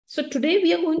So today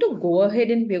we are going to go ahead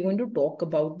and we are going to talk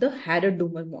about the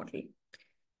Harrod-Domar model.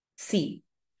 See,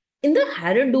 in the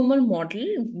Harrod-Domar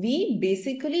model, we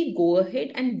basically go ahead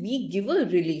and we give a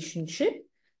relationship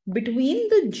between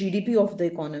the GDP of the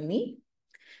economy,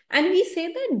 and we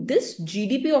say that this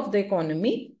GDP of the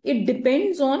economy, it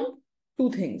depends on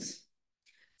two things.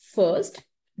 First,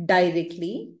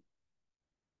 directly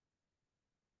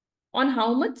on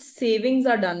how much savings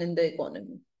are done in the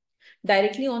economy,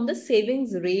 directly on the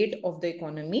savings rate of the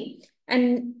economy,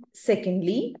 and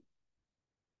secondly,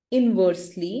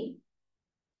 inversely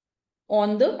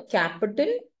on the capital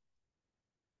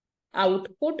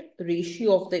output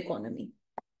ratio of the economy.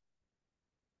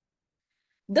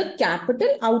 The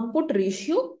capital output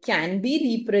ratio can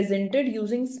be represented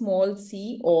using small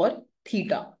c or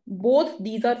theta. Both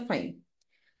these are fine.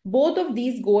 Both of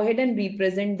these go ahead and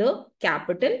represent the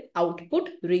capital output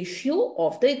ratio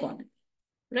of the economy,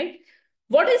 right?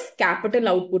 What is capital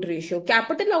output ratio?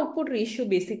 Capital output ratio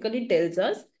basically tells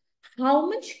us how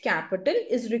much capital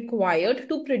is required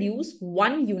to produce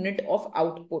 1 unit of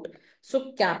output.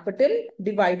 So capital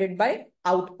divided by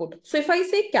output. So if I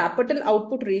say capital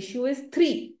output ratio is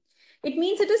 3, it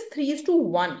means it is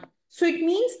 3:1. So it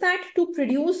means that to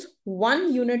produce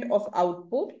 1 unit of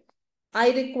output,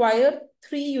 I require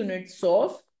 3 units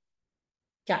of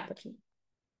capital.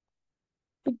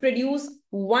 To produce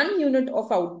 1 unit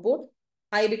of output,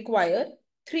 I require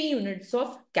 3 units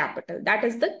of capital. That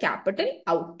is the capital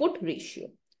output ratio,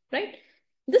 right?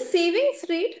 The savings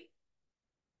rate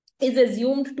is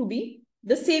assumed to be,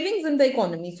 the savings in the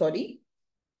economy,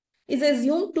 is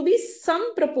assumed to be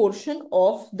some proportion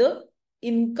of the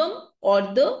income or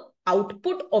the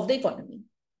output of the economy.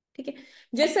 ठीक है,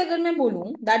 जैसे अगर मैं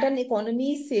बोलूं that an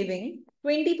economy is saving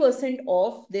 20%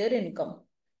 of their income.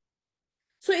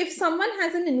 So if someone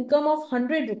has an income of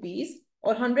 100 rupees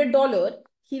or $100,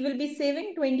 he will be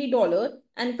saving $20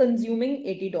 and consuming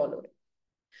 $80.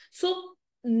 So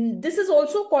this is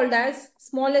also called as,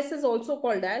 small s is also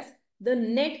called as the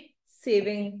net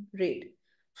saving rate.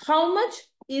 How much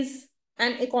is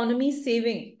an economy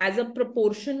saving as a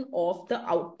proportion of the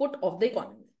output of the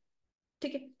economy?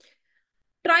 Okay.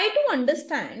 Try to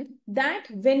understand that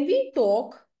when we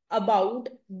talk about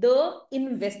the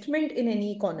investment in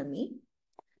any economy,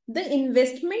 the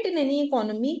investment in any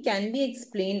economy can be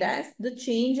explained as the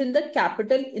change in the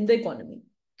capital in the economy.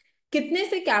 कितने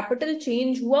से capital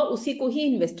change हुआ उसी को ही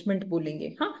investment बोलेंगे.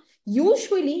 हाँ,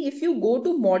 usually if you go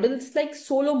two models like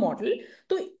Solow model,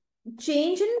 तो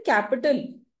change in capital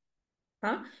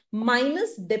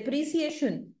minus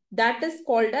depreciation, that is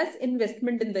called as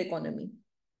investment in the economy,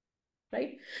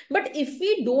 right? But if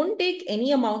we don't take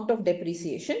any amount of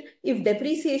depreciation, if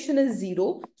depreciation is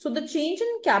 0, so the change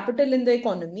in capital in the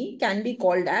economy can be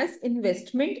called as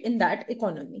investment in that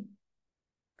economy.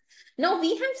 Now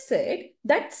we have said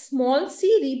that small c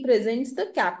represents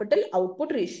the capital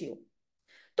output ratio.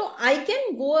 So I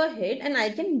can go ahead and I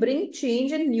can bring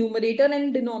change in numerator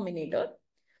and denominator.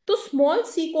 तो small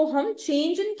c को हम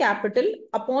change in capital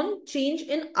upon change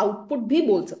in output भी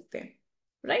बोल सकते हैं,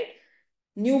 right?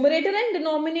 Numerator and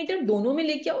denominator दोनों में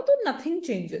लेके आओ तो nothing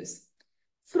changes.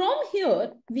 From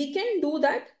here, we can do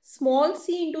that small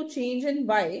c into change in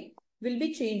y will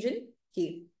be change in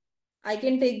k. I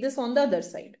can take this on the other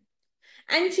side.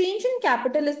 And change in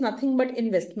capital is nothing but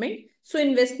investment. So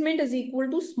investment is equal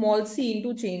to small c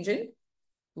into change in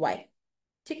y.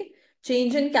 ठीक है?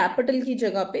 Change in capital की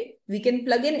जगह पे we can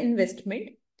plug in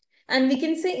investment and we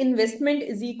can say investment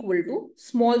is equal to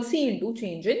small c into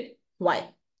change in y,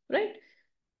 right?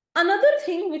 Another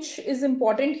thing which is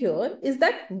important here is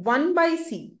that 1 by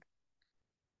c.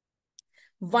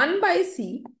 1 by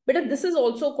c, but this is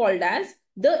also called as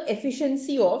the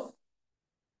efficiency of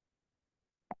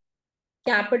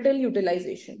capital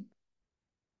utilization.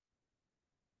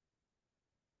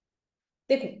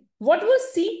 देखो, what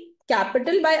was c?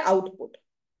 Capital by output.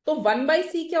 तो 1 by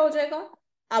c क्या हो जाएगा?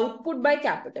 Output by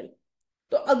capital.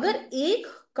 तो अगर एक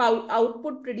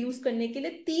output produce करने के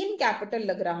लिए 3 कैपिटल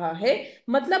लग रहा है,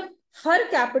 मतलब हर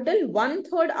कैपिटल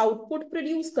 1/3 आउटपुट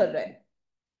प्रोड्यूस कर रहा है.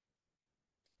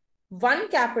 1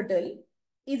 capital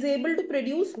is able to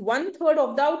produce 1/3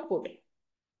 of the output.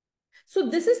 So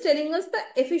this is telling us the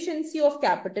efficiency of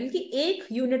capital, कि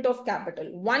एक unit of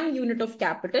capital, 1 unit of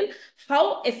capital,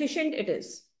 how efficient it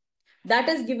is. That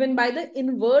is given by the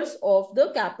inverse of the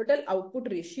capital output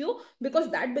ratio,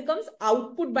 because that becomes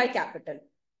output by capital,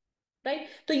 right?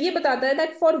 तो ये बताता है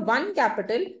that for 1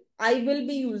 capital, I will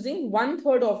be using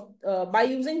 1/3 of, by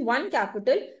using 1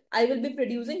 capital, I will be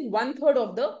producing 1/3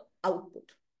 of the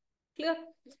output. Clear?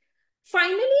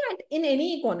 Finally, in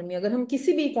any economy, अगर हम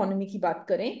किसी भी economy की बात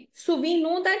करें, so we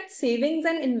know that savings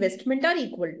and investment are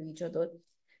equal to each other.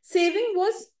 Saving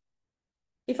was,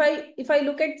 if I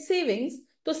look at savings,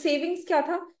 तो savings क्या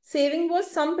था? Saving was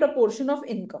some proportion of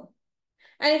income.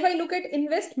 And if I look at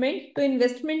investment, तो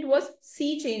investment was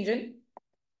C change in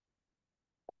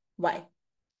Y.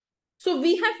 So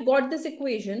we have got this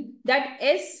equation that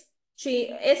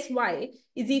Sy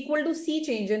is equal to C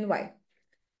change in Y.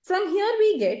 From here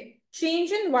we get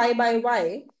change in Y by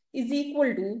Y is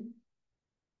equal to,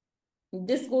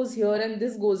 this goes here and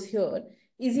this goes here,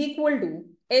 is equal to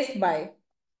S by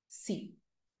C.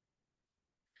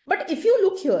 But if you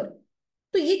look here,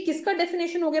 तो ये किसका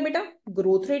definition हो गया बेटा?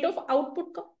 Growth rate of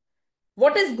output का.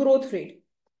 What is growth rate?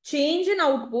 Change in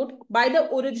output by the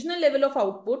original level of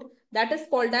output, that is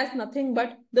called as nothing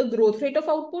but the growth rate of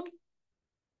output,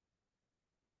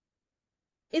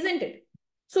 isn't it?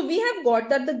 So we have got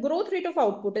that the growth rate of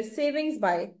output is savings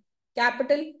by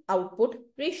capital output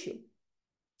ratio.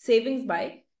 Savings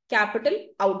by capital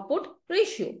output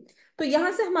ratio. तो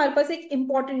यहां से हमारे पास एक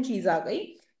important चीज आ गई,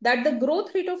 that the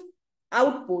growth rate of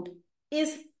output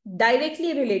is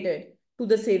directly related to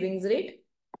the savings rate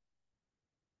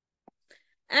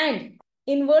and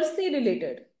inversely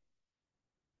related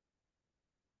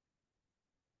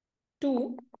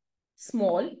to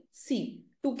small c,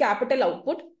 to capital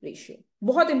output ratio.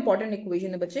 बहुत important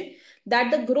equation है बच्चे,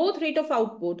 that the growth rate of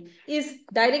output is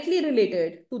directly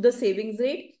related to the savings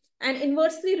rate and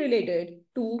inversely related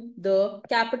to the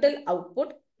capital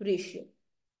output ratio,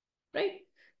 right?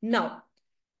 Now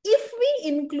if we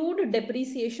include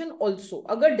depreciation also,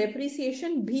 अगर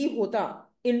depreciation भी होता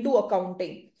into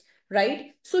accounting,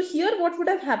 right? So here what would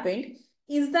have happened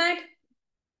is that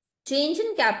change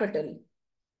in capital,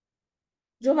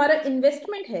 जो हमारा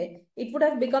investment है, it would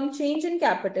have become change in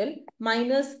capital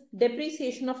minus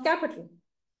depreciation of capital,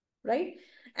 right?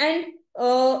 And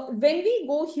when we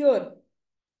go here,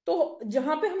 तो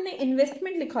जहां पे हमने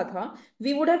investment लिखा था,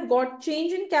 we would have got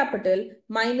change in capital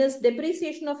minus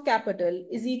depreciation of capital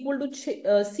is equal to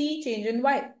C change in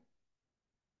Y,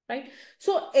 right?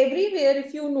 So everywhere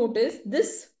if you notice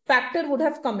this factor would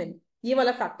have come इन, ये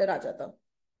वाला factor आ जाता,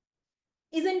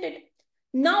 isn't it?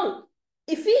 Now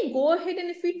if we go ahead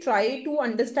and if we try to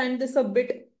understand this a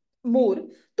bit more,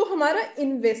 तो हमारा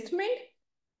investment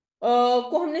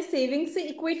को हमने saving से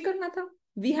equate करना था.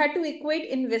 We had to equate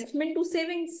investment to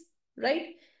savings,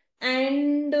 right?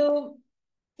 And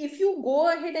if you go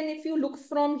ahead and if you look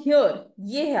from here,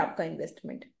 ये है आपका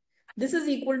investment, this is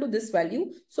equal to this value.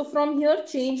 So from here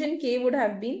change in k would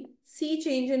have been c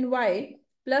change in y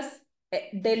plus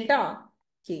delta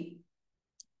k,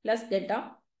 plus delta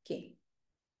k.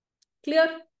 Clear?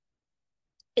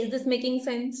 Is this making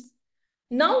sense?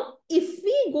 Now if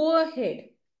we go ahead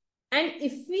and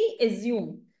if we assume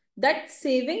that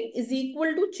saving is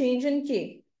equal to change in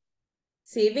k,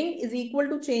 saving is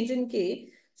equal to change in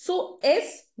k, so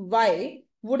sy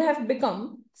would have become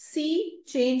c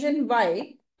change in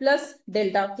y plus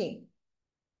delta k,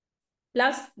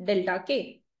 plus delta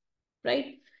k,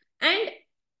 right? And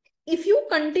if you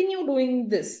continue doing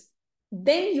this,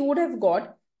 then you would have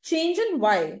got change in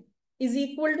y is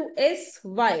equal to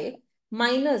sy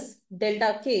minus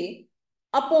delta k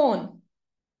upon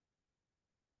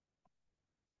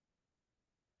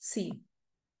c,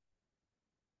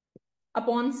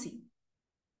 upon c,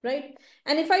 right?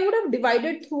 And if I would have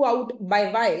divided throughout by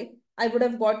y, I would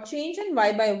have got change in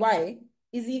y by y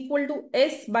is equal to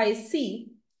s by c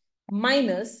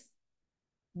minus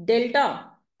delta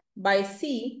by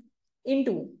c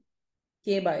into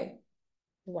k by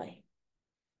y,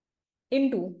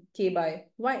 into k by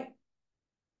y.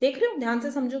 देख रहे हो? ध्यान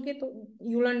से समझोगे तो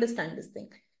you will understand this thing.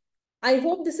 I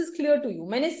hope this is clear to you.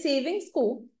 मैंने savings को,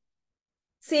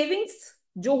 savings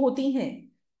जो होती हैं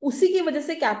उसी की वजह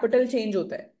से कैपिटल चेंज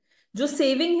होता है, जो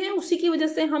सेविंग है उसी की वजह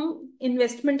से हम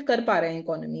इन्वेस्टमेंट कर पा रहे हैं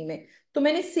इकोनॉमी में. तो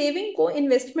मैंने सेविंग को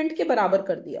इन्वेस्टमेंट के बराबर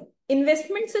कर दिया.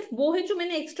 इन्वेस्टमेंट सिर्फ वो है जो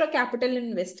मैंने एक्स्ट्रा कैपिटल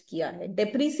इन्वेस्ट किया है,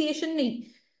 डेप्रिसिएशन नहीं.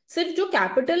 सिर्फ जो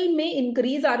कैपिटल में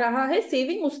इंक्रीज आ रहा है,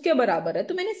 सेविंग उसके बराबर है.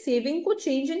 तो मैंने सेविंग को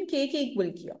चेंज इन के इक्वल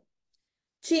किया.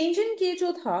 चेंज इन के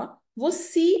जो था वो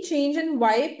सी change in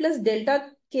Y plus delta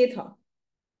के था.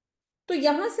 तो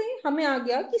यहां से हमें आ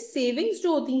गया कि सेविंग्स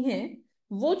जो होती हैं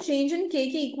वो चेंज इन के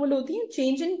इक्वल होती हैं.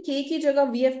 चेंज इन के की जगह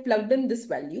we have plugged in this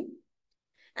value,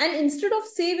 and instead of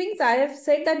savings I have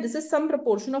said that this is some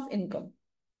proportion of income.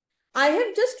 I have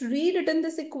just rewritten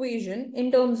this equation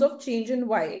in terms of change in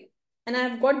y and I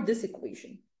have got this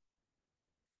equation.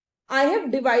 I have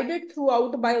divided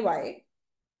throughout by y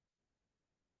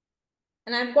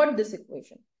and I've got this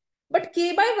equation. But k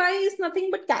by y is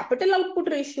nothing but capital output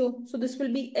ratio. So this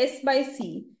will be s by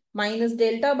c minus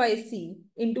delta by C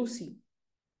into C.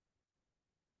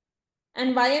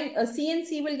 And Y and C and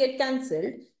C will get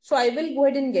cancelled. So I will go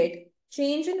ahead and get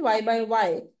change in Y by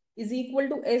Y is equal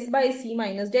to S by C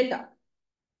minus delta.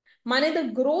 Mane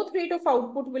the growth rate of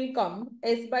output will come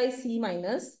S by C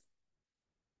minus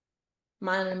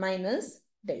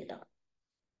delta.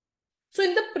 So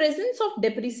in the presence of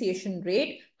depreciation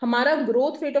rate, हमारा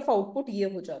growth rate of output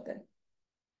ये हो जाता है.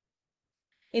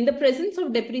 In the presence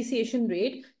of depreciation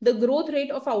rate, the growth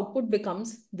rate of output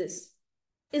becomes this.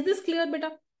 Is this clear,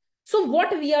 beta? So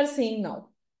what we are saying now,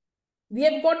 we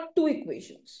have got two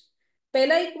equations.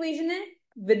 पहला equation है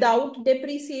without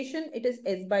depreciation, it is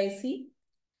S by C.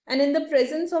 And in the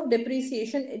presence of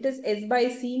depreciation, it is S by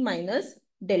C minus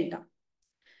delta.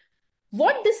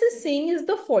 What this is saying is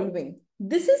the following.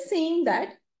 This is saying that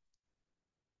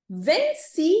when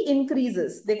C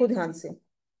increases, देखो ध्यान से,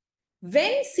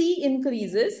 when C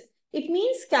increases, it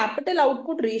means capital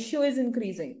output ratio is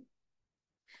increasing.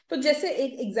 तो जैसे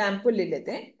एक example ले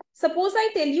लेते हैं. Suppose I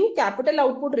tell you capital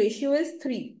output ratio is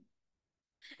 3.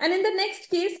 And in the next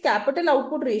case, capital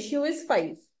output ratio is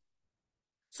 5.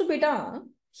 So beta,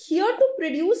 here to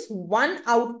produce one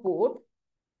output,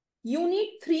 you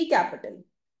need 3 capital.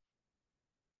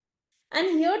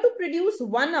 And here to produce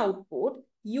one output,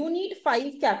 you need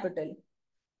 5 capital.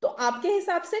 तो आपके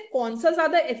हिसाब से कौन सा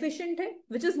ज्यादा efficient है?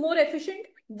 Which is more efficient?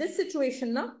 This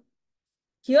situation ना?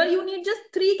 Here you need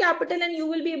just 3 capital and you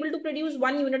will be able to produce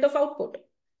 1 unit of output.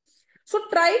 So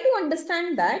try to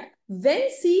understand that when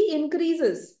C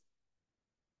increases,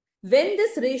 when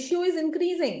this ratio is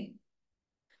increasing,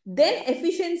 then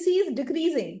efficiency is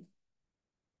decreasing.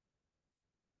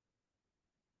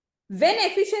 When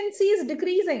efficiency is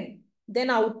decreasing, then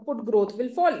output growth will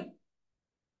fall.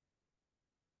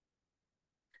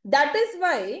 That is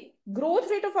why growth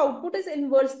rate of output is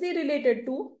inversely related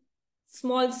to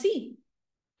small c.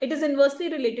 It is inversely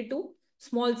related to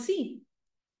small c.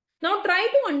 Now try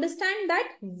to understand that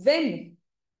when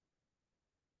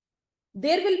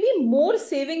there will be more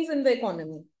savings in the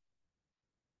economy,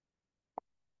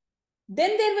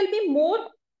 then there will be more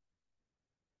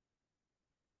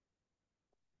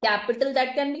capital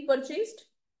that can be purchased.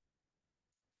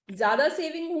 ज्यादा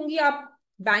saving होंगी, आप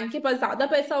bank के पास ज्यादा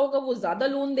पैसा होगा, वो ज्यादा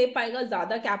loan दे पाएगा,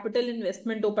 ज्यादा कैपिटल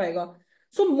इन्वेस्टमेंट हो पाएगा.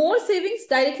 So more savings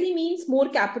directly means more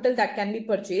capital that can be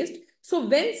purchased. So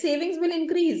when savings will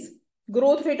increase,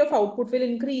 growth rate of output will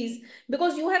increase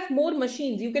because you have more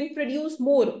machines, you can produce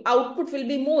more, output will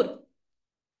be more.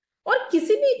 और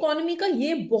किसी भी economy का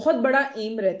ये बहुत बड़ा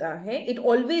M रहता है, it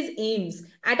always aims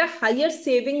at a higher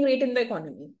saving rate in the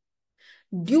economy.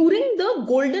 During the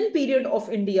golden period of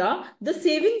India, the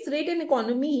savings rate in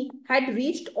economy had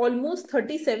reached almost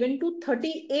 37 to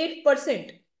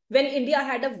 38% when India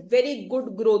had a very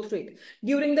good growth rate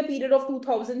during the period of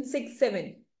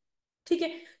 2006-7. ठीक है?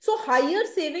 So higher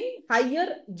saving, higher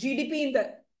GDP in the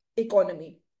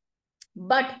economy.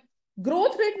 But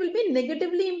growth rate will be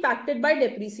negatively impacted by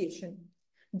depreciation.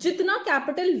 जितना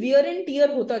capital wear and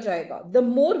tear होता जाएगा, the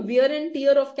more wear and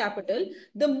tear of capital,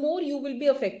 the more you will be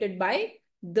affected by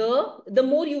the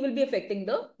more you will be affecting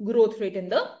the growth rate in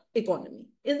the economy.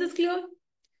 Is this clear?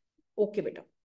 Okay, beta.